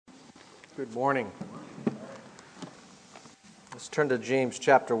Good morning. Let's turn to James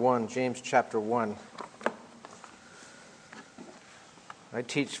chapter 1. James chapter 1. I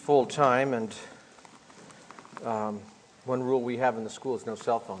teach full time, and one rule we have in the school is no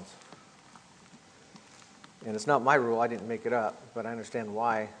cell phones. And it's not my rule, I didn't make it up, but I understand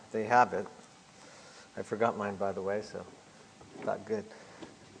why they have it. I forgot mine, by the way, so not good.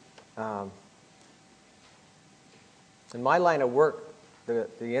 In my line of work,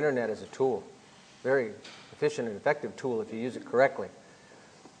 the internet is a tool, very efficient and effective tool if you use it correctly.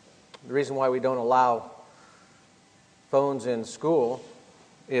 The reason why we don't allow phones in school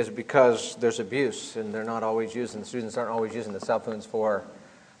is because there's abuse, and the students aren't always using the cell phones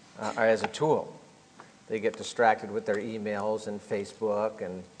as a tool. They get distracted with their emails and Facebook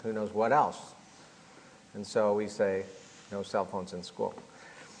and who knows what else. And so we say, no cell phones in school.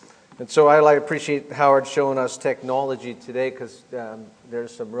 And so I appreciate Howard showing us technology today, because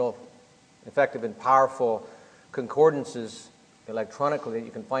there's some real effective and powerful concordances electronically that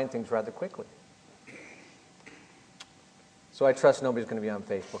you can find things rather quickly. So I trust nobody's going to be on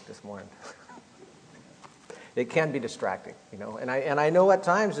Facebook this morning. It can be distracting, and I know at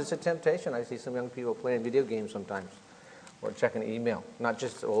times it's a temptation. I see some young people playing video games sometimes, or checking email. Not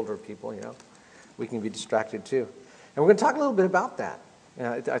just older people, we can be distracted too. And we're going to talk a little bit about that.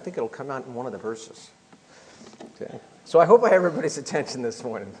 I think it'll come out in one of the verses. Okay. So I hope I have everybody's attention this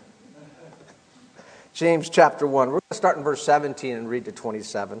morning. James chapter 1. We're going to start in verse 17 and read to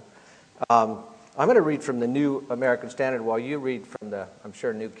 27. I'm going to read from the New American Standard while you read from the, I'm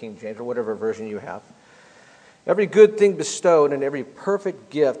sure, New King James or whatever version you have. Every good thing bestowed and every perfect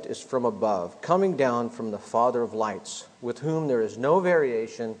gift is from above, coming down from the Father of lights, with whom there is no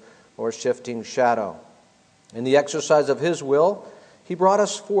variation or shifting shadow. In the exercise of his will, he brought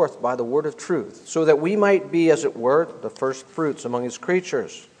us forth by the word of truth, so that we might be, as it were, the first fruits among his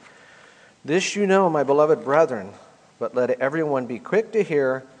creatures. This you know, my beloved brethren, but let everyone be quick to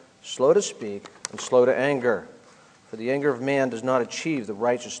hear, slow to speak, and slow to anger. For the anger of man does not achieve the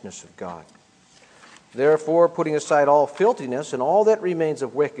righteousness of God. Therefore, putting aside all filthiness and all that remains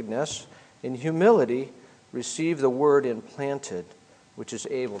of wickedness, in humility receive the word implanted, which is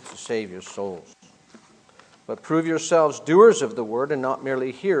able to save your souls. But prove yourselves doers of the word and not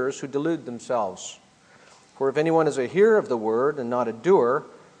merely hearers who delude themselves. For if anyone is a hearer of the word and not a doer,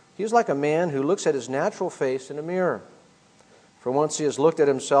 he is like a man who looks at his natural face in a mirror. For once he has looked at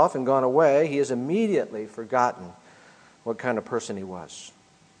himself and gone away, he has immediately forgotten what kind of person he was.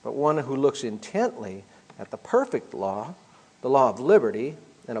 But one who looks intently at the perfect law, the law of liberty,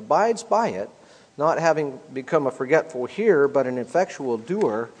 and abides by it, not having become a forgetful hearer, but an effectual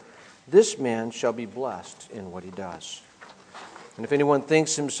doer, this man shall be blessed in what he does. And if anyone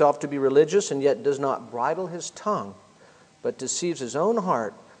thinks himself to be religious and yet does not bridle his tongue, but deceives his own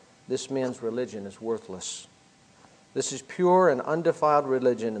heart, this man's religion is worthless. This is pure and undefiled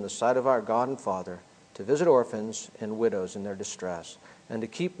religion in the sight of our God and Father, to visit orphans and widows in their distress, and to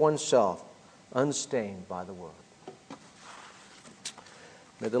keep oneself unstained by the world.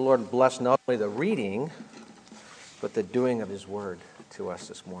 May the Lord bless not only the reading, but the doing of his word to us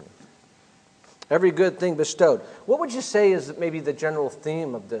this morning. Every good thing bestowed. What would you say is maybe the general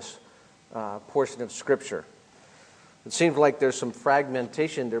theme of this portion of Scripture? It seems like there's some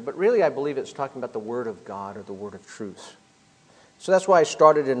fragmentation there, but really I believe it's talking about the Word of God or the Word of truth. So that's why I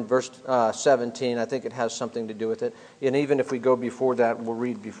started in verse 17. I think it has something to do with it. And even if we go before that, we'll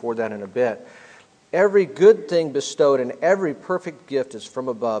read before that in a bit. Every good thing bestowed and every perfect gift is from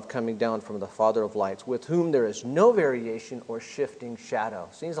above, coming down from the Father of lights, with whom there is no variation or shifting shadow.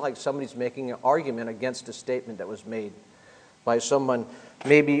 Seems like somebody's making an argument against a statement that was made by someone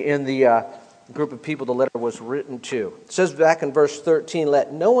maybe in the group of people the letter was written to. It says back in verse 13,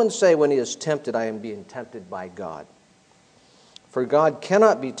 let no one say when he is tempted, I am being tempted by God. For God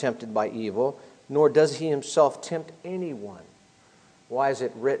cannot be tempted by evil, nor does he himself tempt anyone. Why is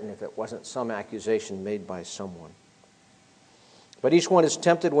it written if it wasn't some accusation made by someone? But each one is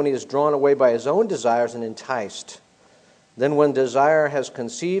tempted when he is drawn away by his own desires and enticed. Then when desire has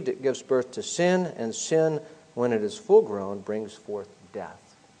conceived, it gives birth to sin, and sin, when it is full grown, brings forth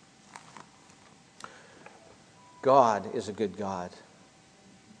death. God is a good God.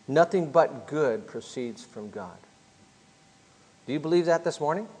 Nothing but good proceeds from God. Do you believe that this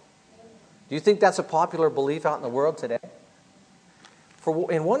morning? Do you think that's a popular belief out in the world today?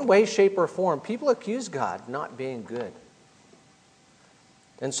 For in one way, shape, or form, people accuse God of not being good.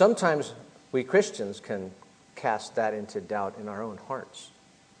 And sometimes we Christians can cast that into doubt in our own hearts.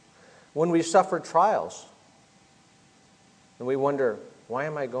 When we suffer trials, and we wonder, why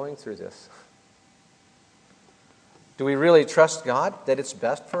am I going through this? Do we really trust God that it's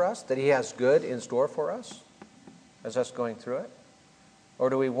best for us, that He has good in store for us as us going through it?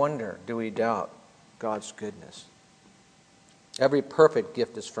 Or do we wonder, do we doubt God's goodness? Every perfect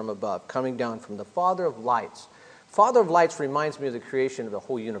gift is from above, coming down from the Father of lights. Father of lights reminds me of the creation of the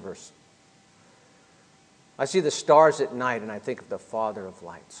whole universe. I see the stars at night and I think of the Father of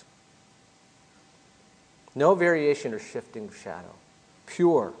lights. No variation or shifting of shadow.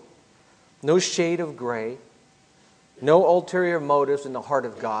 Pure. No shade of gray. No ulterior motives in the heart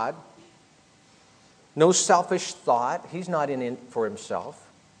of God. No selfish thought. He's not in it for Himself.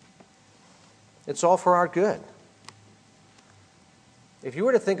 It's all for our good. If you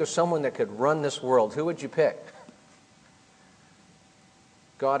were to think of someone that could run this world, who would you pick?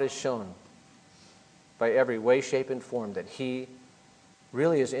 God has shown by every way, shape, and form that He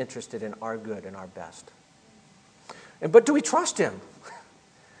really is interested in our good and our best. But do we trust Him?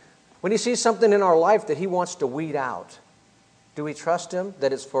 When He sees something in our life that He wants to weed out, do we trust Him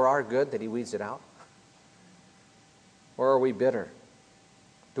that it's for our good that He weeds it out? Or are we bitter?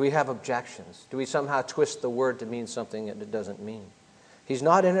 Do we have objections? Do we somehow twist the word to mean something that it doesn't mean? He's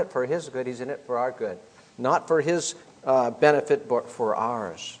not in it for His good, He's in it for our good. Not for His benefit, but for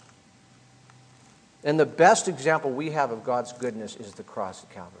ours. And the best example we have of God's goodness is the cross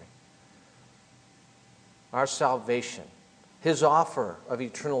at Calvary. Our salvation, His offer of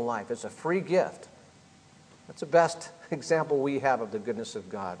eternal life. It's a free gift. That's the best example we have of the goodness of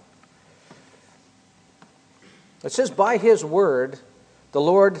God. It says, by His word, the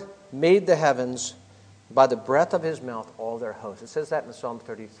Lord made the heavens, by the breath of His mouth, all their hosts. It says that in Psalm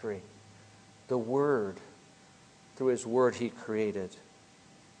 33. The Word, through His word He created.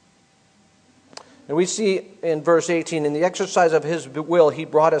 And we see in verse 18, in the exercise of His will, He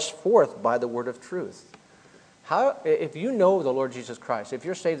brought us forth by the word of truth. If you know the Lord Jesus Christ, if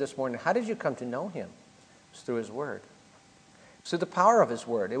you're saved this morning, how did you come to know Him? It's through His word. It's through the power of His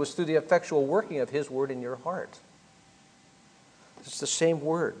word. It was through the effectual working of His word in your heart. It's the same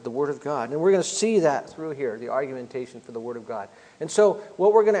word, the Word of God. And we're going to see that through here, the argumentation for the Word of God. And so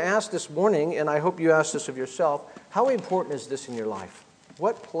what we're going to ask this morning, and I hope you ask this of yourself, how important is this in your life?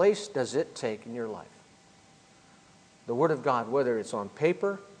 What place does it take in your life? The Word of God, whether it's on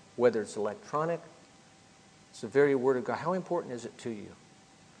paper, whether it's electronic, it's the very Word of God. How important is it to you?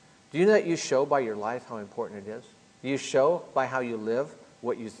 Do you know that you show by your life how important it is? Do you show by how you live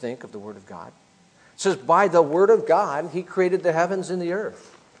what you think of the Word of God? It says, by the Word of God, He created the heavens and the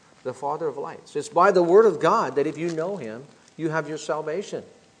earth, the Father of lights. It's by the Word of God that if you know Him, you have your salvation.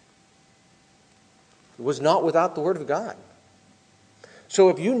 It was not without the Word of God. So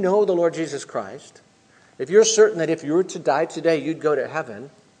if you know the Lord Jesus Christ, if you're certain that if you were to die today, you'd go to heaven,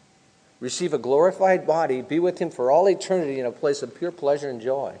 receive a glorified body, be with Him for all eternity in a place of pure pleasure and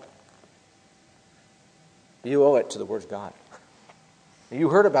joy, you owe it to the Word of God. You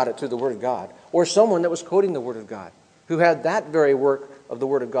heard about it through the Word of God, or someone that was quoting the Word of God, who had that very work of the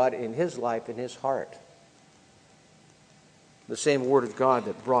Word of God in his life, in his heart. The same Word of God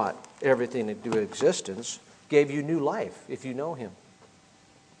that brought everything into existence gave you new life if you know Him.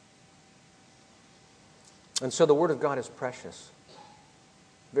 And so the Word of God is precious,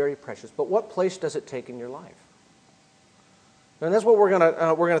 very precious. But what place does it take in your life? And that's what we're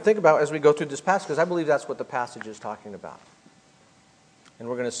going to think about as we go through this passage, because I believe that's what the passage is talking about. And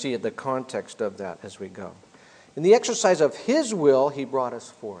we're going to see the context of that as we go. In the exercise of His will, He brought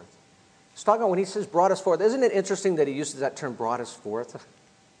us forth. He's talking about when He says brought us forth. Isn't it interesting that He uses that term, brought us forth?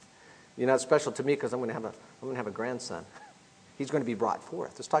 You know, it's special to me because I'm going to have a grandson. He's going to be brought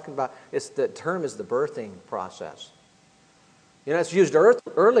forth. It's talking about, the term is the birthing process. You know, it's used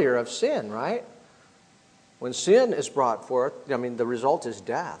earlier of sin, right? When sin is brought forth, I mean, the result is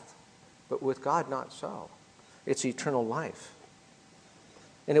death. But with God, not so. It's eternal life.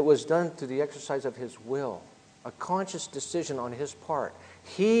 And it was done through the exercise of His will, a conscious decision on His part.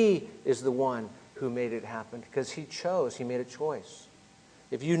 He is the one who made it happen because He made a choice.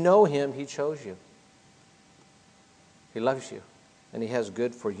 If you know Him, He chose you. He loves you, and He has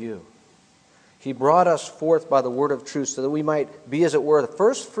good for you. He brought us forth by the word of truth so that we might be, as it were, the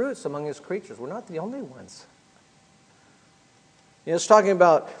first fruits among His creatures. We're not the only ones. You know, it's talking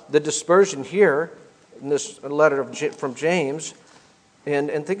about the dispersion here in this letter from James.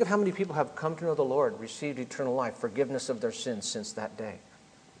 And think of how many people have come to know the Lord, received eternal life, forgiveness of their sins since that day.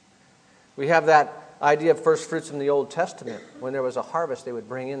 We have that idea of first fruits in the Old Testament. When there was a harvest, they would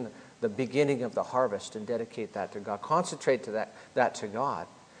bring in the beginning of the harvest and dedicate that to God, concentrate to that to God,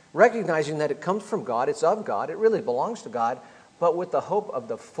 recognizing that it comes from God, it's of God, it really belongs to God, but with the hope of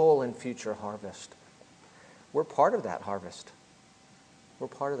the full and future harvest. We're part of that harvest. We're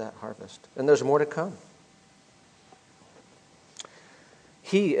part of that harvest. And there's more to come.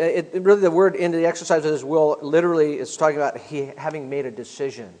 Really the word in the exercise of his will literally is talking about he having made a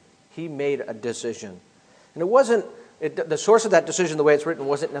decision. He made a decision. And it wasn't, the source of that decision, the way it's written,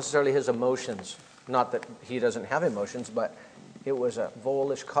 wasn't necessarily his emotions. Not that he doesn't have emotions, but it was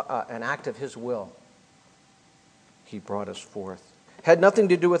an act of his will. He brought us forth. Had nothing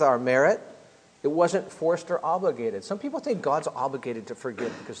to do with our merit. It wasn't forced or obligated. Some people think God's obligated to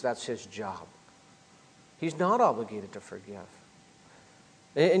forgive because that's his job. He's not obligated to forgive.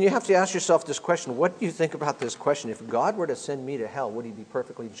 And you have to ask yourself this question. What do you think about this question? If God were to send me to hell, would he be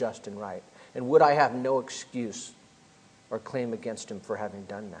perfectly just and right? And would I have no excuse or claim against him for having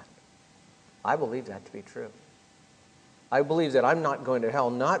done that? I believe that to be true. I believe that I'm not going to hell,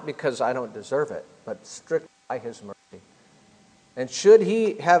 not because I don't deserve it, but strictly by his mercy. And should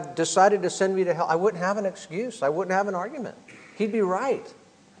he have decided to send me to hell, I wouldn't have an excuse. I wouldn't have an argument. He'd be right.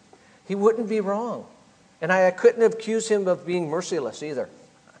 He wouldn't be wrong. And I couldn't accuse him of being merciless either.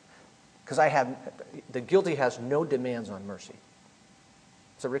 Because the guilty has no demands on mercy.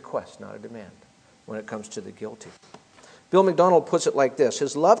 It's a request, not a demand, when it comes to the guilty. Bill McDonald puts it like this: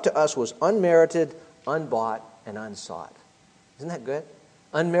 his love to us was unmerited, unbought, and unsought. Isn't that good?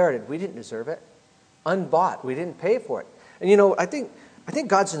 Unmerited, we didn't deserve it. Unbought, we didn't pay for it. And I think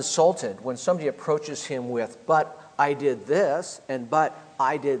God's insulted when somebody approaches him with, but I did this, and but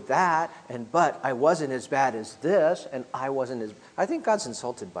I did that, and but I wasn't as bad as this, and I wasn't as... I think God's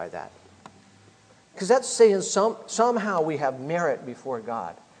insulted by that. Because that's saying somehow we have merit before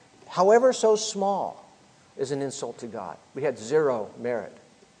God. However so small is an insult to God. We had zero merit.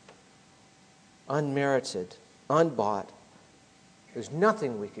 Unmerited, unbought. There's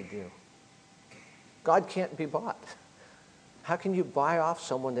nothing we could do. God can't be bought. How can you buy off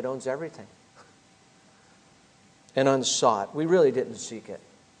someone that owns everything? And unsought. We really didn't seek it.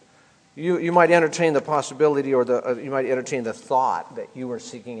 You might entertain the possibility or you might entertain the thought that you were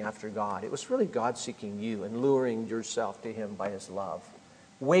seeking after God. It was really God seeking you and luring yourself to him by his love.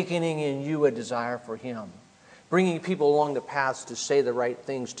 Awakening in you a desire for him. Bringing people along the paths to say the right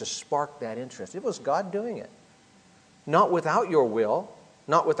things to spark that interest. It was God doing it. Not without your will,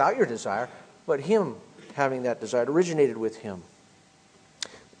 not without your desire, but him having that desire. It originated with him.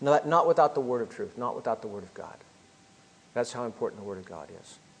 Not without the word of truth, not without the word of God. That's how important the word of God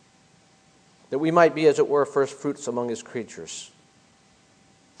is. That we might be, as it were, first fruits among his creatures.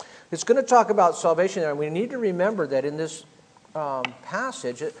 It's going to talk about salvation there, and we need to remember that in this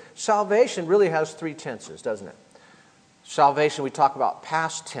passage, salvation really has three tenses, doesn't it? Salvation, we talk about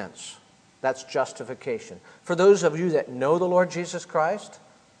past tense. That's justification. For those of you that know the Lord Jesus Christ,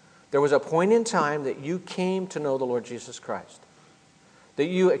 there was a point in time that you came to know the Lord Jesus Christ. That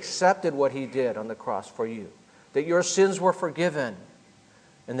you accepted what he did on the cross for you. That your sins were forgiven.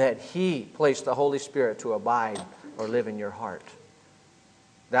 And that he placed the Holy Spirit to abide or live in your heart.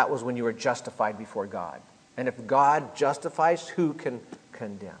 That was when you were justified before God. And if God justifies, who can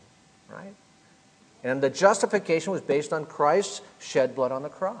condemn? Right? And the justification was based on Christ's shed blood on the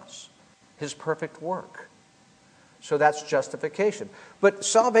cross. His perfect work. So that's justification. But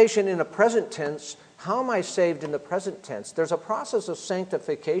salvation in the present tense, how am I saved in the present tense? There's a process of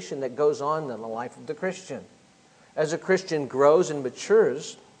sanctification that goes on in the life of the Christian. As a Christian grows and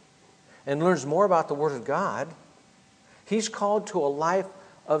matures and learns more about the Word of God, he's called to a life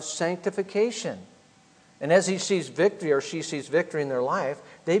of sanctification. And as he sees victory or she sees victory in their life,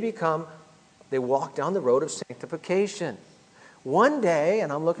 they walk down the road of sanctification. One day,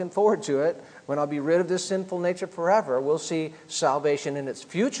 and I'm looking forward to it, when I'll be rid of this sinful nature forever, we'll see salvation in its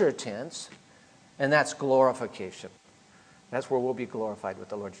future tense, and that's glorification. That's where we'll be glorified with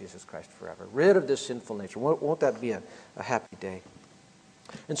the Lord Jesus Christ forever. Rid of this sinful nature. Won't that be a happy day?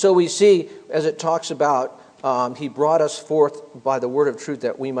 And so we see, as it talks about, he brought us forth by the word of truth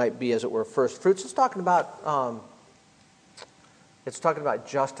that we might be, as it were, first fruits. It's talking about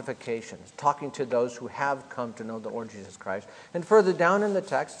justification. It's talking to those who have come to know the Lord Jesus Christ. And further down in the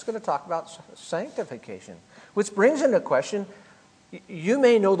text, it's going to talk about sanctification, which brings into question, you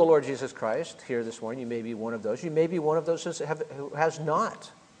may know the Lord Jesus Christ here this morning. You may be one of those. You may be one of those who has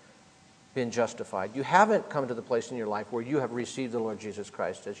not been justified. You haven't come to the place in your life where you have received the Lord Jesus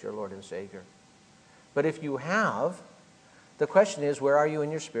Christ as your Lord and Savior. But if you have, the question is, where are you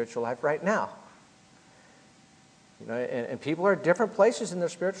in your spiritual life right now? And people are at different places in their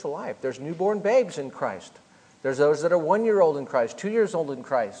spiritual life. There's newborn babes in Christ. There's those that are 1 year old in Christ, 2 years old in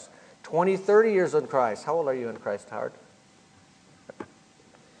Christ, 20, 30 years in Christ. How old are you in Christ, Howard?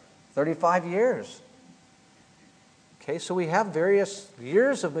 35 years. Okay, so we have various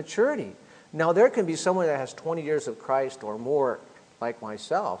years of maturity. Now, there can be someone that has 20 years of Christ or more, like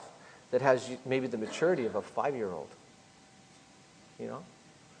myself, that has maybe the maturity of a 5-year-old.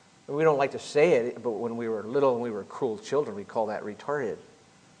 And we don't like to say it, but when we were little and we were cruel children, we call that retarded.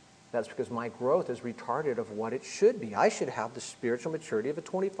 That's because my growth is retarded of what it should be. I should have the spiritual maturity of a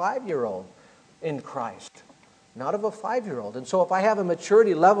 25-year-old in Christ, not of a 5-year-old. And so if I have a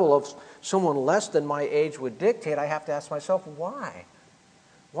maturity level of someone less than my age would dictate, I have to ask myself, why?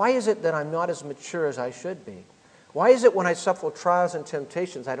 Why is it that I'm not as mature as I should be? Why is it when I suffer trials and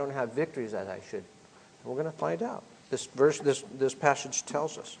temptations, I don't have victories as I should? We're going to find out. This passage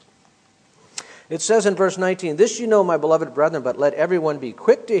tells us. It says in verse 19, "This you know, my beloved brethren, but let everyone be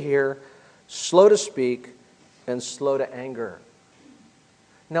quick to hear, slow to speak, and slow to anger."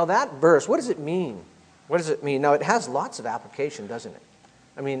 Now that verse, what does it mean? What does it mean? Now it has lots of application, doesn't it?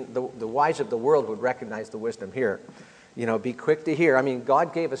 I mean, the wise of the world would recognize the wisdom here. You know, be quick to hear. I mean,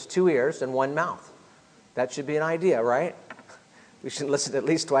 God gave us 2 ears and 1 mouth. That should be an idea, right? We should listen at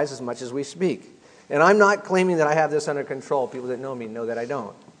least twice as much as we speak. And I'm not claiming that I have this under control. People that know me know that I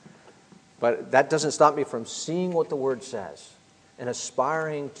don't. But that doesn't stop me from seeing what the Word says and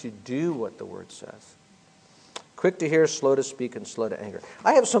aspiring to do what the Word says. Quick to hear, slow to speak, and slow to anger.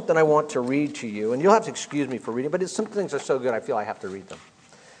 I have something I want to read to you, and you'll have to excuse me for reading, but some things are so good I feel I have to read them.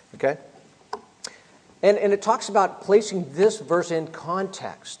 Okay? And it talks about placing this verse in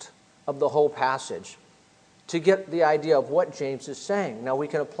context of the whole passage to get the idea of what James is saying. Now, we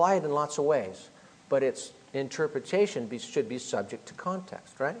can apply it in lots of ways, but its interpretation should be subject to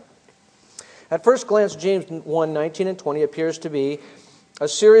context, right? At first glance, James 1:19 and 20 appears to be a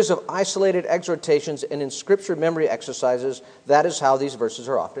series of isolated exhortations and in Scripture memory exercises. That is how these verses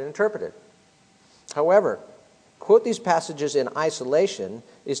are often interpreted. However, quote these passages in isolation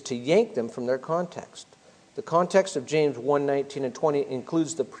is to yank them from their context. The context of James 1:19 and 20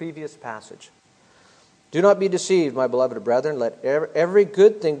 includes the previous passage. "Do not be deceived, my beloved brethren. Let every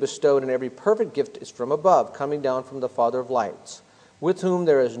good thing bestowed and every perfect gift is from above, coming down from the Father of lights, with whom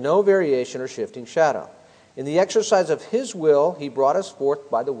there is no variation or shifting shadow. In the exercise of His will, He brought us forth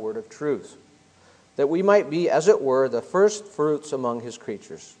by the word of truth, that we might be, as it were, the first fruits among His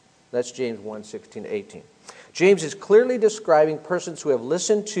creatures." That's James 1:16-18. James is clearly describing persons who have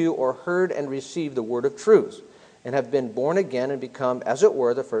listened to or heard and received the word of truth and have been born again and become, as it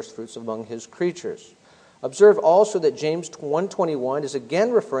were, the first fruits among His creatures. Observe also that James 1:21 is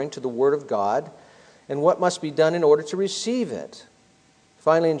again referring to the Word of God and what must be done in order to receive it.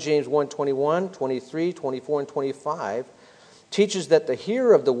 Finally, in James 1:21, 23, 24, and 25, teaches that the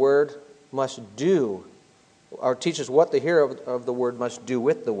hearer of the Word must do, or teaches what the hearer of the Word must do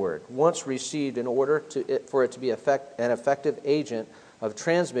with the Word, once received, in order for it to be an effective agent of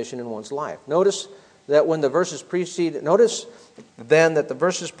transmission in one's life. Notice then that the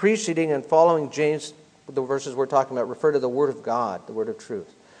verses preceding and following James, the verses we're talking about, refer to the Word of God, the Word of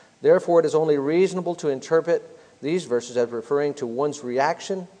truth. Therefore, it is only reasonable to interpret these verses as referring to one's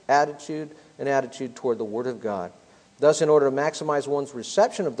reaction, attitude toward the Word of God. Thus, in order to maximize one's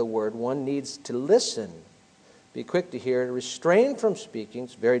reception of the Word, one needs to listen, be quick to hear, and refrain from speaking.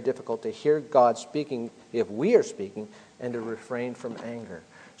 It's very difficult to hear God speaking if we are speaking, and to refrain from anger.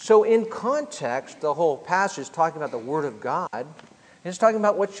 So in context, the whole passage is talking about the Word of God, and it's talking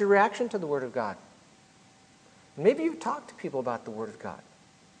about what's your reaction to the Word of God. Maybe you've talked to people about the Word of God.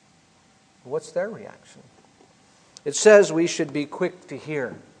 What's their reaction? It says we should be quick to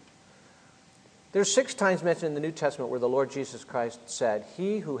hear. There's 6 times mentioned in the New Testament where the Lord Jesus Christ said,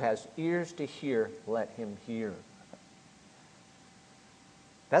 "He who has ears to hear, let him hear."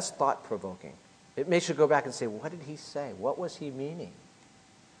 That's thought-provoking. It makes you go back and say, what did He say? What was He meaning?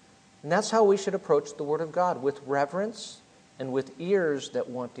 And that's how we should approach the Word of God, with reverence and with ears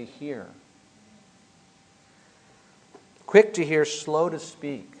that want to hear. Quick to hear, slow to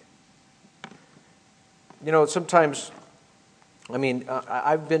speak. You know, sometimes,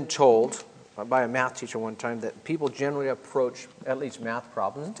 I've been told by a math teacher one time that people generally approach at least math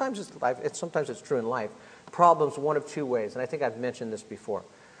problems, sometimes it's true in life, problems one of 2 ways, and I think I've mentioned this before.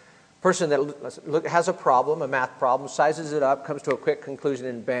 Person that has a problem, a math problem, sizes it up, comes to a quick conclusion,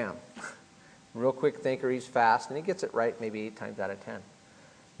 and bam. Real quick thinker, he's fast, and he gets it right maybe 8 times out of 10. And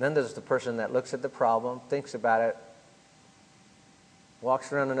then there's the person that looks at the problem, thinks about it,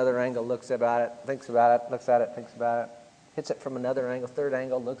 walks around another angle, looks about it, thinks about it, looks at it, thinks about it, hits it from another angle, third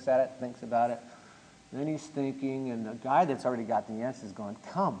angle, looks at it, thinks about it. Then he's thinking, and the guy that's already got the answer is going,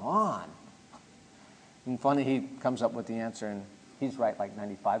 come on. And finally he comes up with the answer, and he's right like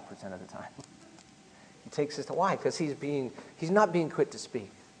 95% of the time. He takes this to why? Because he's not being quick to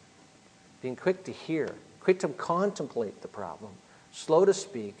speak, being quick to hear, quick to contemplate the problem, slow to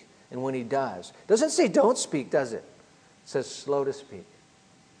speak, and when he does, it doesn't say don't speak, does it? It says slow to speak.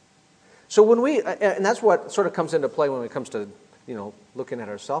 So and that's what sort of comes into play when it comes to looking at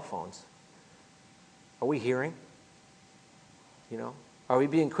our cell phones. Are we hearing? Are we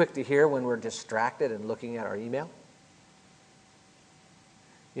being quick to hear when we're distracted and looking at our email?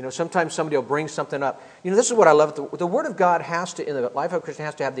 Sometimes somebody will bring something up. This is what I love. The Word of God has to, in the life of a Christian,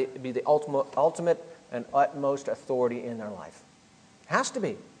 has to be the ultimate and utmost authority in their life. Has to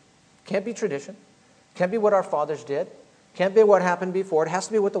be. Can't be tradition. Can't be what our fathers did. Can't be what happened before. It has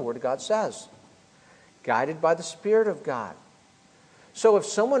to be what the Word of God says. Guided by the Spirit of God. So if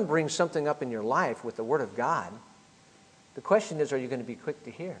someone brings something up in your life with the Word of God, the question is, are you going to be quick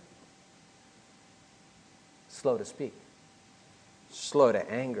to hear? Slow to speak. Slow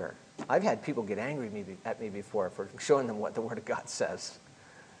to anger. I've had people get angry at me before for showing them what the Word of God says.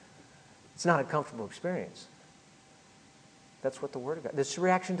 It's not a comfortable experience. That's what the Word of God... This is a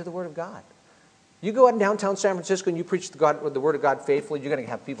reaction to the Word of God. You go out in downtown San Francisco and you preach the Word of God faithfully, you're going to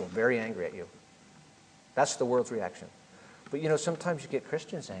have people very angry at you. That's the world's reaction. But sometimes you get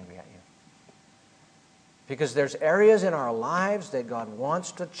Christians angry at you. Because there's areas in our lives that God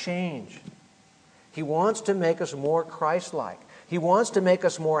wants to change. He wants to make us more Christ-like. He wants to make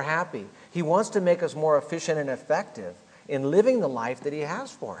us more happy. He wants to make us more efficient and effective in living the life that He has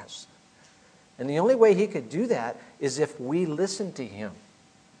for us. And the only way He could do that is if we listen to Him.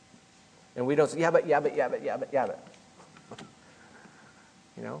 And we don't say, yeah, but.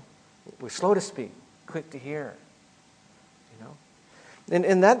 We're slow to speak, quick to hear.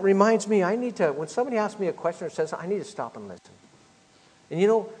 And that reminds me, when somebody asks me a question or says, I need to stop and listen.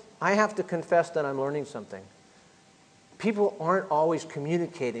 And I have to confess that I'm learning something. People aren't always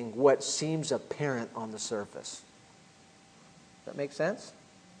communicating what seems apparent on the surface. Does that make sense?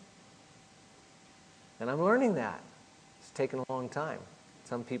 And I'm learning that. It's taken a long time.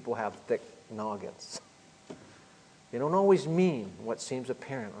 Some people have thick noggins. They don't always mean what seems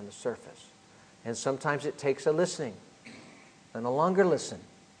apparent on the surface. And sometimes it takes a listening and a longer listen.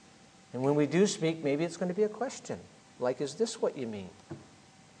 And when we do speak, maybe it's going to be a question. Like, is this what you mean?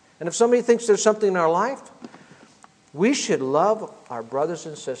 And if somebody thinks there's something in our life, we should love our brothers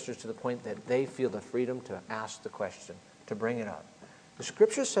and sisters to the point that they feel the freedom to ask the question, to bring it up. The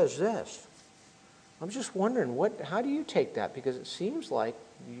Scripture says this. I'm just wondering, how do you take that? Because it seems like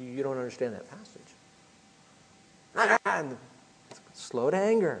you don't understand that passage. Slow to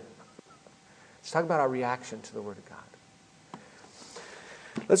anger. Let's talk about our reaction to the Word of God.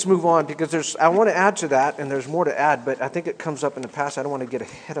 Let's move on, because I want to add to that, and there's more to add, but I think it comes up in the past. I don't want to get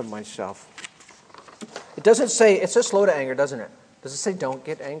ahead of myself. It doesn't say, it says slow to anger, doesn't it? Does it say don't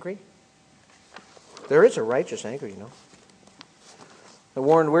get angry? There is a righteous anger,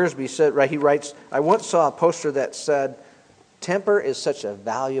 Warren Wiersbe said, he writes, I once saw a poster that said, temper is such a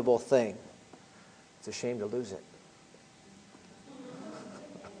valuable thing. It's a shame to lose it.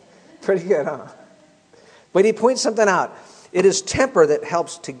 Pretty good, huh? But he points something out. It is temper that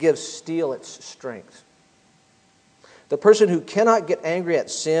helps to give steel its strength. The person who cannot get angry at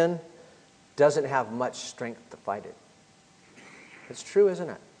sin doesn't have much strength to fight it. It's true, isn't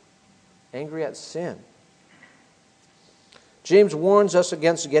it? Angry at sin. James warns us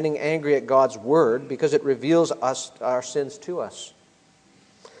against getting angry at God's Word because it reveals our sins to us.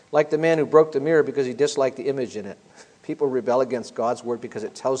 Like the man who broke the mirror because he disliked the image in it. People rebel against God's Word because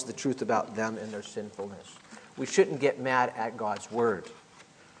it tells the truth about them and their sinfulness. We shouldn't get mad at God's Word.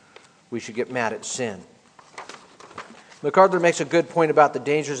 We should get mad at sin. MacArthur makes a good point about the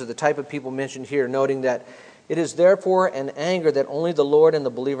dangers of the type of people mentioned here, noting that it is therefore an anger that only the Lord and the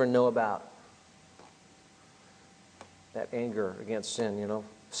believer know about. That anger against sin,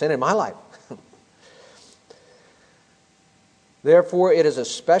 sin in my life. Therefore, it is a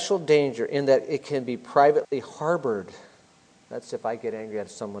special danger in that it can be privately harbored. That's if I get angry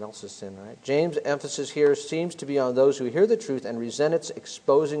at someone else's sin, right? James' emphasis here seems to be on those who hear the truth and resent its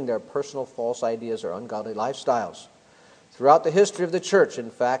exposing their personal false ideas or ungodly lifestyles. Throughout the history of the church, in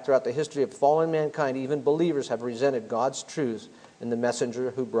fact, throughout the history of fallen mankind, even believers have resented God's truth and the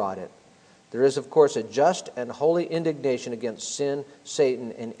messenger who brought it. There is, of course, a just and holy indignation against sin,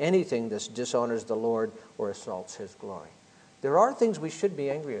 Satan, and anything that dishonors the Lord or assaults His glory. There are things we should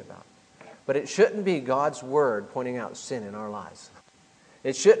be angry about, but it shouldn't be God's Word pointing out sin in our lives.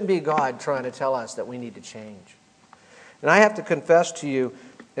 It shouldn't be God trying to tell us that we need to change. And I have to confess to you,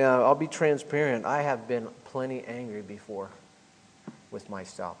 I'll be transparent, I have been plenty angry before with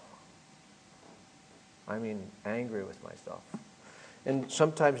myself. I mean, angry with myself. And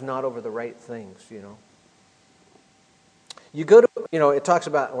sometimes not over the right things, You go to, it talks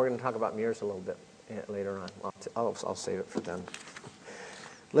about, we're going to talk about mirrors a little bit later on. I'll save it for then.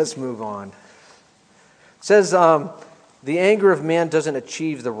 Let's move on. It says, the anger of man doesn't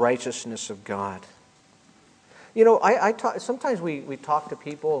achieve the righteousness of God. You know, sometimes we talk to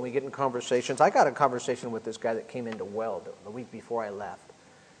people and we get in conversations. I got a conversation with this guy that came into Weld the week before I left.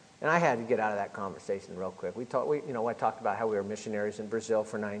 And I had to get out of that conversation real quick. I talked about how we were missionaries in Brazil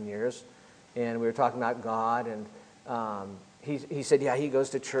for 9 years. And we were talking about God. And he said, yeah, he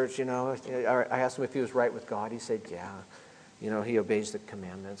goes to church, you know. I asked him if he was right with God. He said, yeah. You know, he obeys the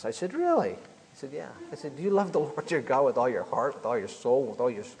commandments. I said, really? He said, yeah. I said, do you love the Lord your God with all your heart, with all your soul, with all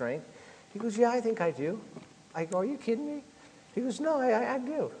your strength? He goes, yeah, I think I do. I go, are you kidding me? He goes, no, I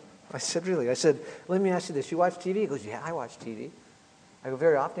do. I said, really? I said, let me ask you this. You watch TV? He goes, yeah, I watch TV. I go,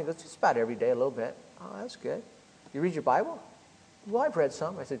 very often? He goes, just about every day, a little bit. Oh, that's good. You read your Bible? Well, I've read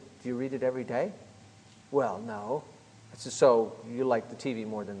some. I said, do you read it every day? Well, no. I said, so you like the TV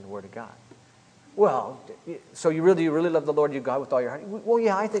more than the Word of God? Well, so you really love the Lord your God with all your heart? Well,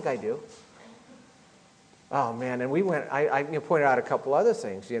 yeah, I think I do. Oh, man, and we went, I pointed out a couple other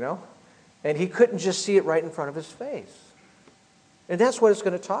things, you know. And he couldn't just see it right in front of his face. And that's what it's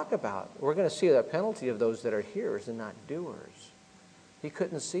going to talk about. We're going to see the penalty of those that are hearers and not doers. He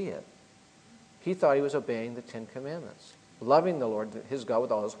couldn't see it. He thought he was obeying the 10 Commandments, loving the Lord, his God,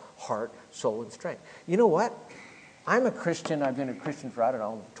 with all his heart, soul, and strength. You know what? I'm a Christian. I've been a Christian for,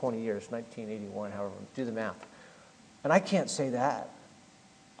 20 years, 1981, however, do the math. And I can't say that.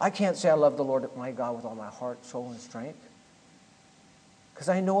 I can't say I love the Lord my God with all my heart, soul, and strength. Because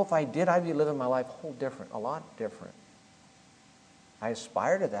I know if I did, I'd be living my life a lot different. I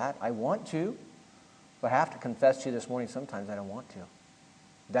aspire to that. I want to. But I have to confess to you this morning, sometimes I don't want to.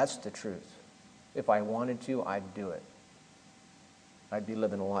 That's the truth. If I wanted to, I'd do it. I'd be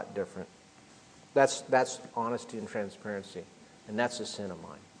living a lot different. That's honesty and transparency. And that's a sin of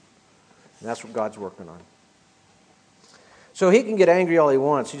mine. And that's what God's working on. So he can get angry all he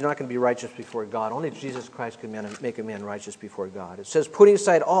wants. He's not going to be righteous before God. Only Jesus Christ can make a man righteous before God. It says, putting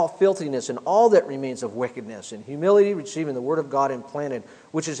aside all filthiness and all that remains of wickedness, and humility, receiving the word of God implanted,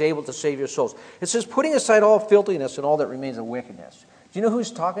 which is able to save your souls. It says, putting aside all filthiness and all that remains of wickedness. Do you know who he's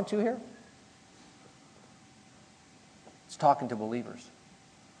talking to here? It's talking to believers.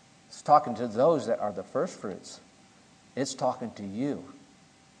 It's talking to those that are the first fruits. It's talking to you,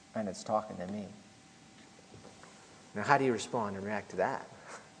 and it's talking to me. Now, how do you respond and react to that?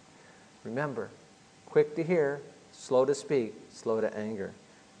 Remember, quick to hear, slow to speak, slow to anger.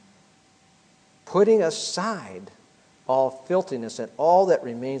 Putting aside all filthiness and all that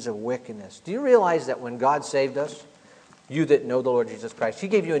remains of wickedness. Do you realize that when God saved us, you that know the Lord Jesus Christ, he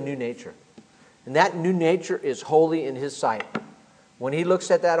gave you a new nature. And that new nature is holy in his sight. When he looks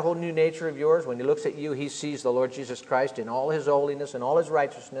at that whole new nature of yours, when he looks at you, he sees the Lord Jesus Christ in all his holiness and all his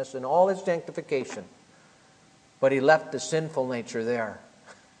righteousness and all his sanctification. But he left the sinful nature there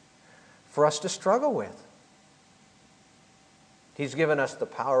for us to struggle with. He's given us the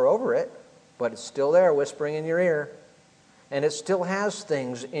power over it, but it's still there whispering in your ear. And it still has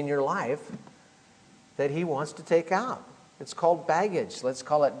things in your life that he wants to take out. It's called baggage. Let's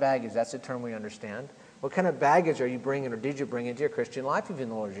call it baggage. That's a term we understand. What kind of baggage are you bringing or did you bring into your Christian life if you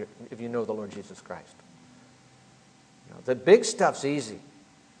know the Lord Jesus Christ? You know, the big stuff's easy.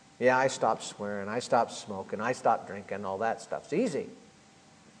 Yeah, I stopped swearing, I stopped smoking, I stopped drinking, all that stuff's easy.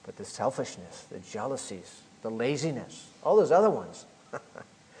 But the selfishness, the jealousies, the laziness, all those other ones,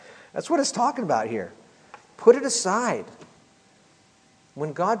 that's what it's talking about here. Put it aside.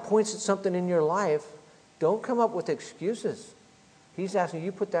 When God points at something in your life, don't come up with excuses. He's asking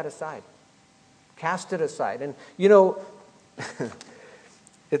you put that aside. Cast it aside. And, you know,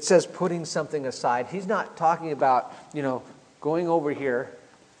 it says putting something aside. He's not talking about, going over here,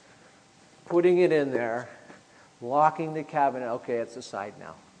 putting it in there, locking the cabinet. Okay, it's aside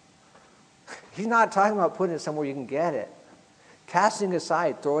now. He's not talking about putting it somewhere you can get it. Casting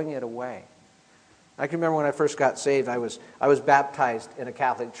aside, throwing it away. I can remember when I first got saved, I was baptized in a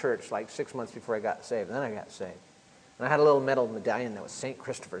Catholic church like 6 months before I got saved. And then I got saved. And I had a little metal medallion that was St.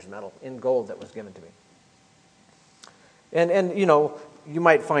 Christopher's medal in gold that was given to me. And you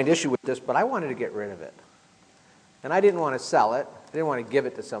might find issue with this, but I wanted to get rid of it. And I didn't want to sell it. I didn't want to give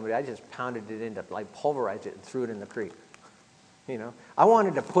it to somebody. I just pounded it into, pulverized it and threw it in the creek. I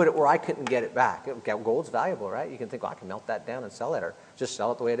wanted to put it where I couldn't get it back. Gold's valuable, right? You can think, I can melt that down and sell it, or just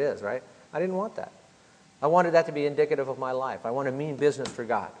sell it the way it is, right? I didn't want that. I wanted that to be indicative of my life. I want to mean business for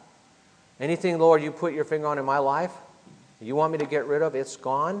God. Anything, Lord, you put your finger on in my life, you want me to get rid of, it's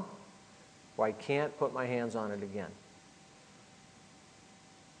gone, or I can't put my hands on it again.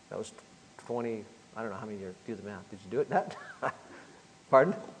 That was 20, I don't know how many years, do the math. Did you do it, Nat?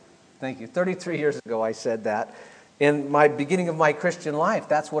 Pardon? Thank you. 33 years ago I said that. In my beginning of my Christian life,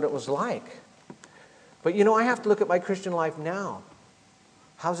 that's what it was like. But I have to look at my Christian life now.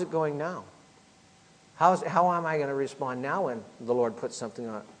 How's it going now? How am I going to respond now when the Lord puts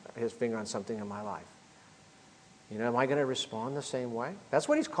his finger on something in my life? Am I going to respond the same way? That's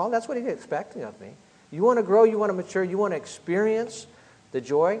what he's called. That's what he's expecting of me. You want to grow, you want to mature, you want to experience the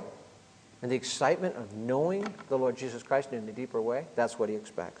joy and the excitement of knowing the Lord Jesus Christ in a deeper way. That's what he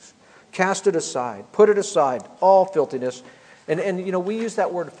expects. Cast it aside. Put it aside. All filthiness. And we use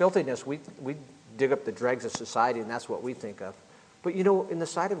that word filthiness. We dig up the dregs of society, and that's what we think of. But in the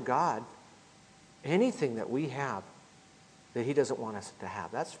sight of God, anything that we have that he doesn't want us to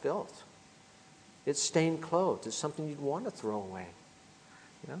have, that's filth. It's stained clothes. It's something you'd want to throw away.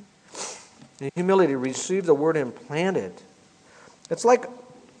 In humility, receive the word implanted. It's like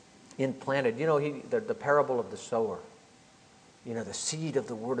implanted. The parable of the sower. The seed of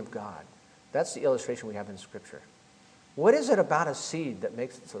the word of God. That's the illustration we have in Scripture. What is it about a seed that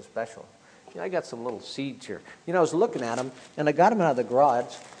makes it so special? I got some little seeds here. I was looking at them, and I got them out of the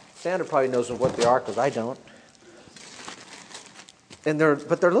garage. Sandra probably knows what they are because I don't.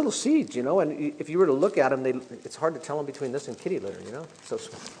 But they're little seeds, and if you were to look at them, it's hard to tell them between this and kitty litter, So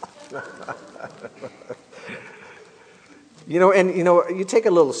small. You take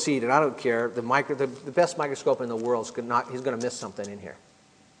a little seed, and I don't care. The best microscope in the world he's going to miss something in here.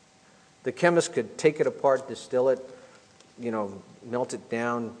 The chemist could take it apart, distill it, melt it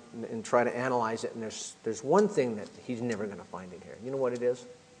down, and try to analyze it. And there's one thing that he's never going to find in here. You know what it is?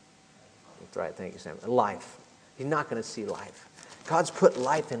 That's right. Thank you, Sam. Life. He's not going to see life. God's put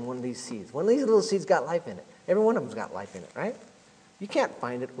life in one of these seeds. One of these little seeds got life in it. Every one of them's got life in it, right? You can't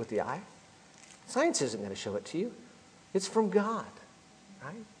find it with the eye. Science isn't going to show it to you. It's from God,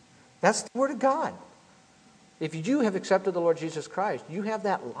 right? That's the Word of God. If you have accepted the Lord Jesus Christ, you have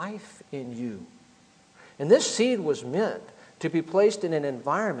that life in you. And this seed was meant to be placed in an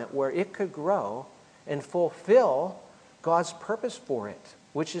environment where it could grow and fulfill God's purpose for it,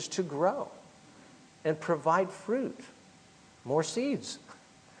 which is to grow and provide fruit, more seeds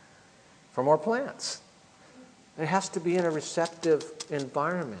for more plants. It has to be in a receptive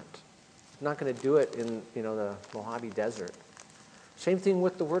environment. You're not going to do it in the Mojave Desert. Same thing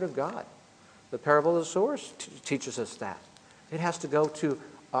with the Word of God. The parable of the sower teaches us that. It has to go to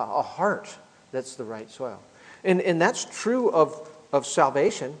a heart that's the right soil. And that's true of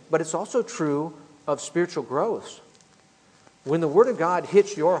salvation, but it's also true of spiritual growth. When the Word of God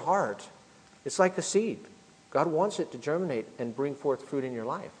hits your heart, it's like a seed. God wants it to germinate and bring forth fruit in your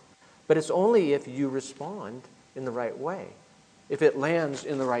life. But it's only if you respond in the right way, if it lands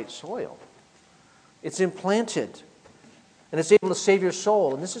in the right soil. It's implanted, and it's able to save your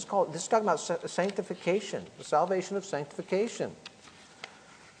soul. And this is talking about sanctification, the salvation of sanctification.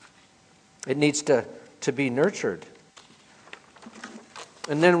 It needs to be nurtured.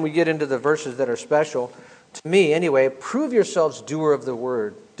 And then we get into the verses that are special. To me, anyway, prove yourselves doers of the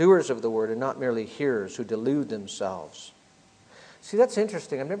word, and not merely hearers who delude themselves. See, that's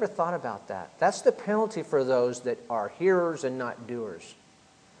interesting. I've never thought about that. That's the penalty for those that are hearers and not doers.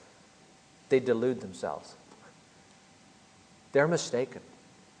 They delude themselves. They're mistaken.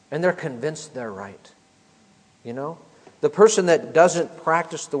 And they're convinced they're right. The person that doesn't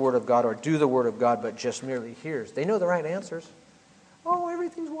practice the Word of God or do the Word of God but just merely hears, they know the right answers. Oh,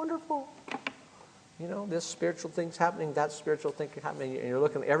 everything's wonderful. This spiritual thing's happening, that spiritual thing happening. And you're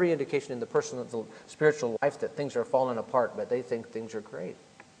looking at every indication in the person's spiritual life that things are falling apart, but they think things are great.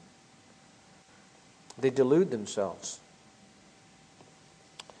 They delude themselves.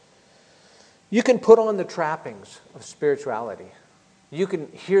 You can put on the trappings of spirituality. You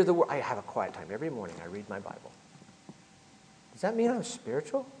can hear the word. I have a quiet time every morning. I read my Bible. Does that mean I'm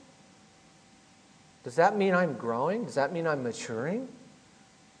spiritual? Does that mean I'm growing? Does that mean I'm maturing?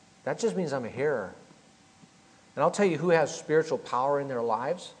 That just means I'm a hearer. And I'll tell you who has spiritual power in their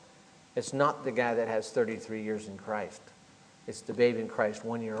lives. It's not the guy that has 33 years in Christ. It's the babe in Christ,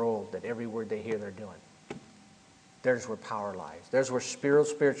 1 year old, that every word they hear, they're doing. There's where power lies. There's where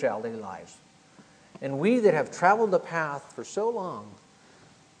spirituality lies. And we that have traveled the path for so long,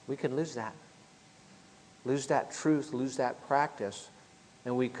 we can lose that. Lose that truth, lose that practice,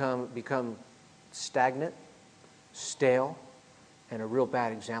 and we become stagnant, stale, and a real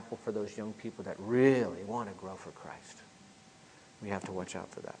bad example for those young people that really want to grow for Christ. We have to watch out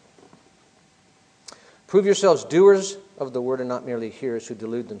for that. Prove yourselves doers of the word and not merely hearers who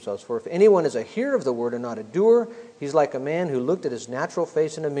delude themselves. For if anyone is a hearer of the word and not a doer, he's like a man who looked at his natural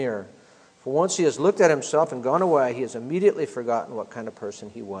face in a mirror. For once he has looked at himself and gone away, he has immediately forgotten what kind of person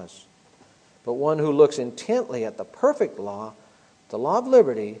he was. But one who looks intently at the perfect law, the law of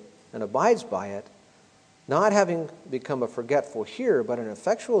liberty, and abides by it, not having become a forgetful hearer, but an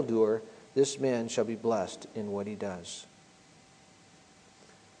effectual doer, this man shall be blessed in what he does.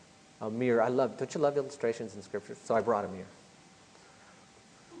 A mirror. Don't you love illustrations in Scripture? So I brought a mirror.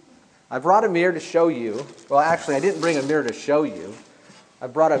 I brought a mirror to show you. Well, actually, I didn't bring a mirror to show you. I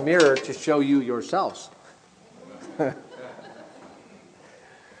brought a mirror to show you yourselves.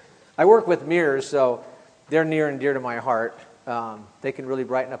 I work with mirrors, so they're near and dear to my heart. They can really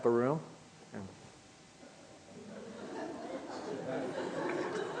brighten up a room.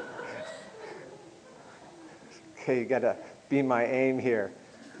 Okay, you got to be my aim here.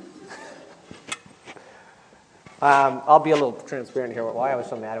 I'll be a little transparent here. Why I was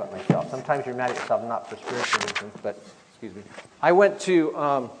so mad at myself. Sometimes you're mad at yourself, not for spiritual reasons, but excuse me. I went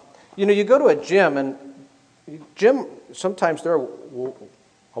to, you go to a gym, and gym sometimes there are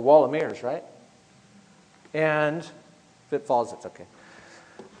a wall of mirrors, right? And if it falls, it's okay.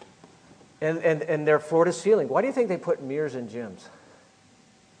 And they're floor to ceiling. Why do you think they put mirrors in gyms?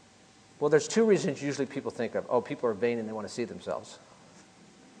 Well, there's two reasons usually people think of. Oh, people are vain and they want to see themselves.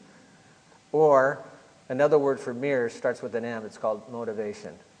 Or another word for mirrors starts with an M. It's called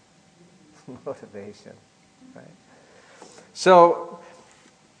motivation. Motivation, right? So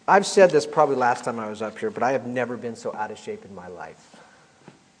I've said this probably last time I was up here, but I have never been so out of shape in my life.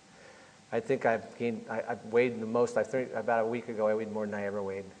 I think I've weighed the most. I think about a week ago I weighed more than I ever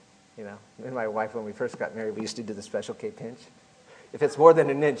weighed. Me and my wife, when we first got married, we used to do the Special K pinch. If it's more than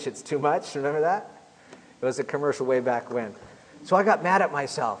an inch, it's too much. Remember that? It was a commercial way back when. So I got mad at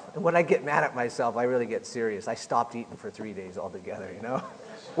myself. And when I get mad at myself, I really get serious. I stopped eating for 3 days altogether,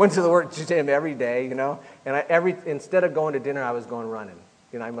 Went to the work gym every day, And instead of going to dinner, I was going running.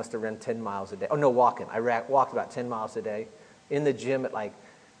 I must have run 10 miles a day. Oh, no, walking. I walked about 10 miles a day. In the gym at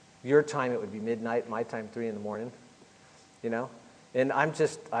your time, it would be midnight. My time, 3 in the morning, And I'm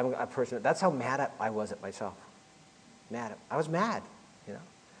a person, that's how mad I was at myself. I was mad,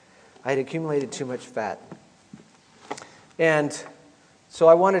 I had accumulated too much fat. And so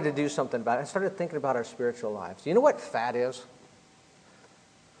I wanted to do something about it. I started thinking about our spiritual lives. You know what fat is?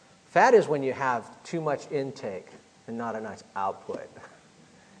 Fat is when you have too much intake and not enough output.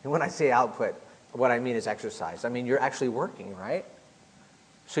 And when I say output, what I mean is exercise. I mean, you're actually working, right?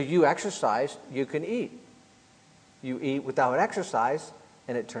 So you exercise, you can eat. You eat without exercise,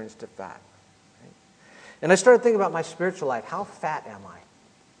 and it turns to fat. Right? And I started thinking about my spiritual life. How fat am I?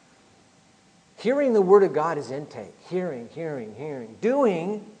 Hearing the Word of God is intake. Hearing.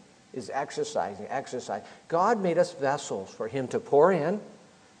 Doing is exercising. God made us vessels for Him to pour in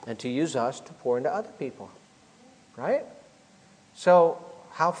and to use us to pour into other people. Right? So,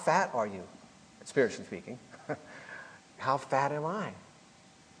 how fat are you? Spiritually speaking. How fat am I?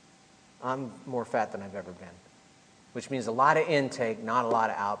 I'm more fat than I've ever been. Which means a lot of intake, not a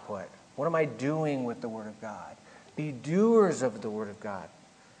lot of output. What am I doing with the Word of God? Be doers of the Word of God.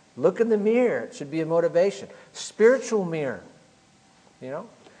 Look in the mirror. It should be a motivation. Spiritual mirror.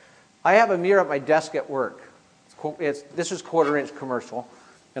 I have a mirror at my desk at work. This is 1/4 inch commercial.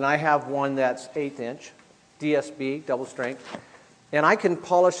 And I have one that's 1/8 inch. DSB, double strength. And I can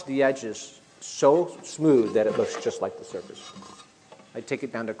polish the edges so smooth that it looks just like the surface. I take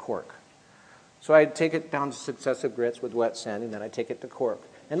it down to cork. So I take it down to successive grits with wet sanding, then I take it to cork.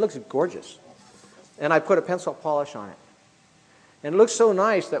 And it looks gorgeous. And I put a pencil polish on it. And it looks so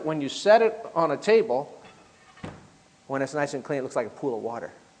nice that when you set it on a table, when it's nice and clean, it looks like a pool of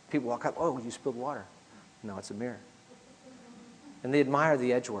water. People walk up, oh, you spilled water. No, it's a mirror. And they admire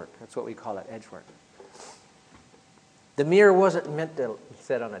the edge work. That's what we call it, edge work. The mirror wasn't meant to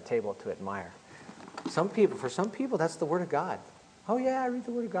sit on a table to admire. For some people, that's the Word of God. Oh yeah, I read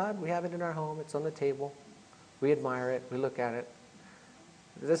the Word of God. We have it in our home. It's on the table. We admire it. We look at it.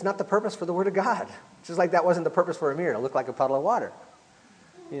 That's not the purpose for the Word of God. Just like that wasn't the purpose for a mirror. It looked like a puddle of water.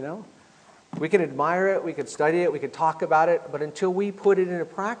 We can admire it. We can study it. We can talk about it. But until we put it into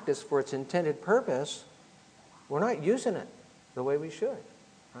practice for its intended purpose, we're not using it the way we should.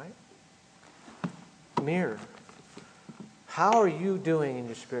 Right? Mirror. How are you doing in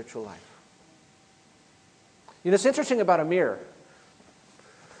your spiritual life? It's interesting about a mirror.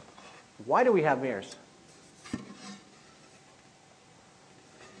 Why do we have mirrors?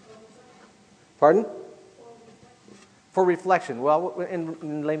 Pardon? For reflection. Well,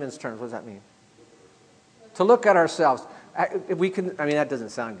 in layman's terms, what does that mean? To look at ourselves. That doesn't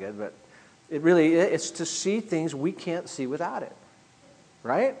sound good, but it's to see things we can't see without it.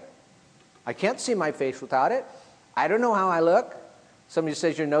 Right? I can't see my face without it. I don't know how I look. Somebody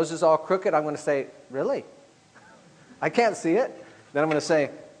says your nose is all crooked. I'm going to say, really? I can't see it. Then I'm going to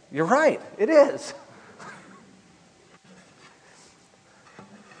say, you're right, it is.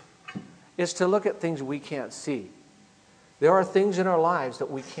 Is to look at things we can't see. There are things in our lives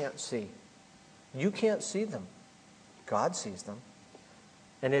that we can't see. You can't see them. God sees them.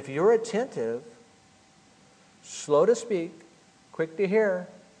 And if you're attentive, slow to speak, quick to hear,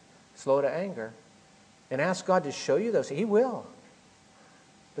 slow to anger, and ask God to show you those, He will.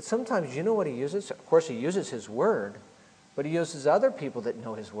 But sometimes you know what He uses? Of course, He uses His Word, but He uses other people that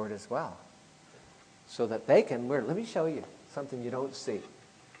know His Word as well. So that they can learn. Let me show you something you don't see.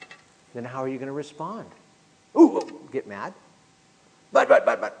 Then how are you going to respond? Ooh, get mad?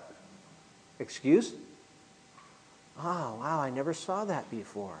 But. Excuse? Oh, wow, I never saw that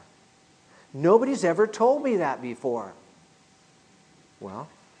before. Nobody's ever told me that before. Well,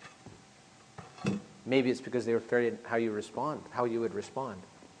 maybe it's because they were afraid how you respond, how you would respond.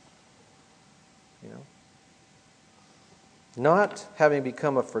 You know? Not having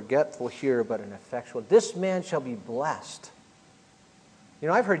become a forgetful hearer, but an effectual. This man shall be blessed. You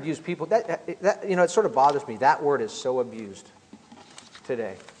know, I've heard used people, it sort of bothers me. That word is so abused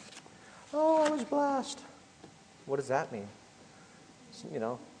today. Oh, I was blessed. What does that mean? You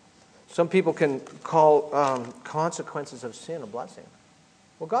know, some people can call consequences of sin a blessing.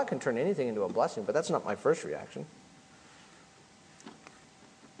 Well, God can turn anything into a blessing, but that's not my first reaction.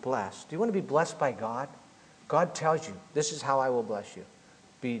 Blessed. Do you want to be blessed by God? God tells you, this is how I will bless you.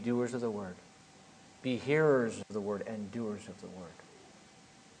 Be doers of the word. Be hearers of the word and doers of the word.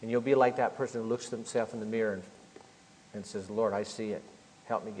 And you'll be like that person who looks at himself in the mirror and says, Lord, I see it.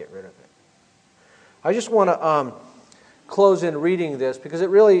 Help me get rid of it. I just want to close in reading this because it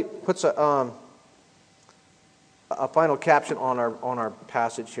really puts a final caption on our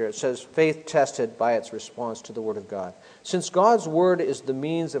passage here. It says, faith tested by its response to the Word of God. Since God's Word is the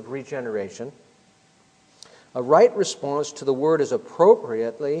means of regeneration, a right response to the Word is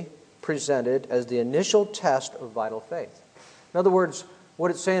appropriately presented as the initial test of vital faith. In other words,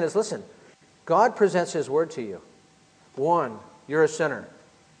 what it's saying is, listen, God presents His Word to you. 1, you're a sinner.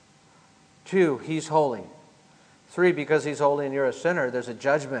 2, He's holy. 3, because He's holy and you're a sinner, there's a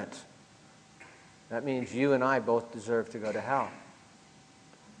judgment. That means you and I both deserve to go to hell.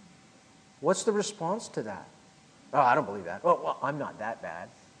 What's the response to that? Oh, I don't believe that. Oh, well, I'm not that bad.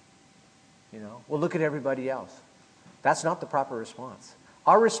 You know, well, look at everybody else. That's not the proper response.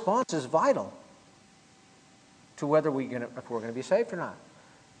 Our response is vital to whether if we're going to be saved or not.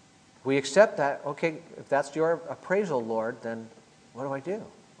 If we accept that, okay, if that's your appraisal, Lord, then what do I do?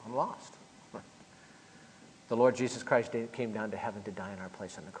 I'm lost. The Lord Jesus Christ came down to heaven to die in our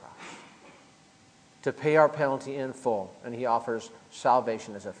place on the cross, to pay our penalty in full, and He offers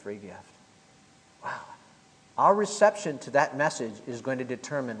salvation as a free gift. Wow. Our reception to that message is going to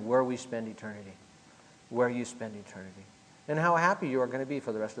determine where we spend eternity, where you spend eternity, and how happy you are going to be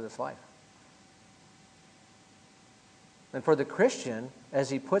for the rest of this life. And for the Christian, as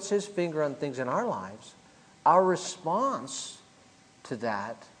he puts his finger on things in our lives, our response to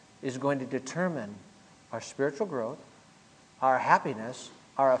that is going to determine our spiritual growth, our happiness,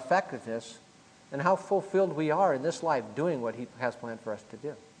 our effectiveness, and how fulfilled we are in this life doing what He has planned for us to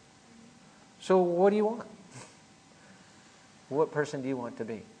do. So what do you want? What person do you want to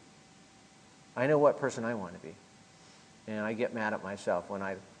be? I know what person I want to be. And I get mad at myself when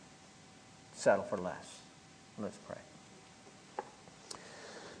I settle for less. Let's pray.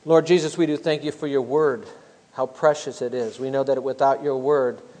 Lord Jesus, we do thank You for Your Word, how precious it is. We know that without Your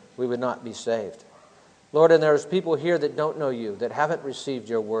Word, we would not be saved. Lord, and there's people here that don't know You, that haven't received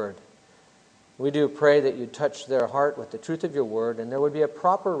Your Word. We do pray that You touch their heart with the truth of Your Word, and there would be a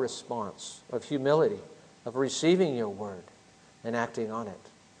proper response of humility, of receiving Your Word and acting on it.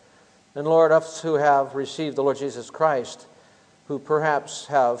 And Lord, us who have received the Lord Jesus Christ, who perhaps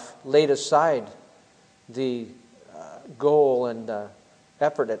have laid aside the goal and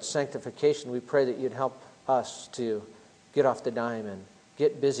effort at sanctification, we pray that You'd help us to get off the dime and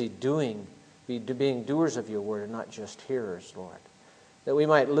get busy being doers of Your Word and not just hearers, Lord. That we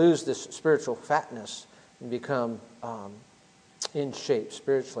might lose this spiritual fatness and become in shape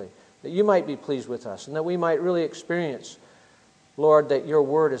spiritually. That You might be pleased with us and that we might really experience, Lord, that Your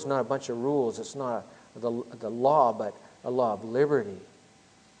Word is not a bunch of rules. It's not the law, but a law of liberty,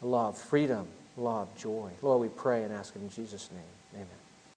 a law of freedom, a law of joy. Lord, we pray and ask in Jesus' name. Amen.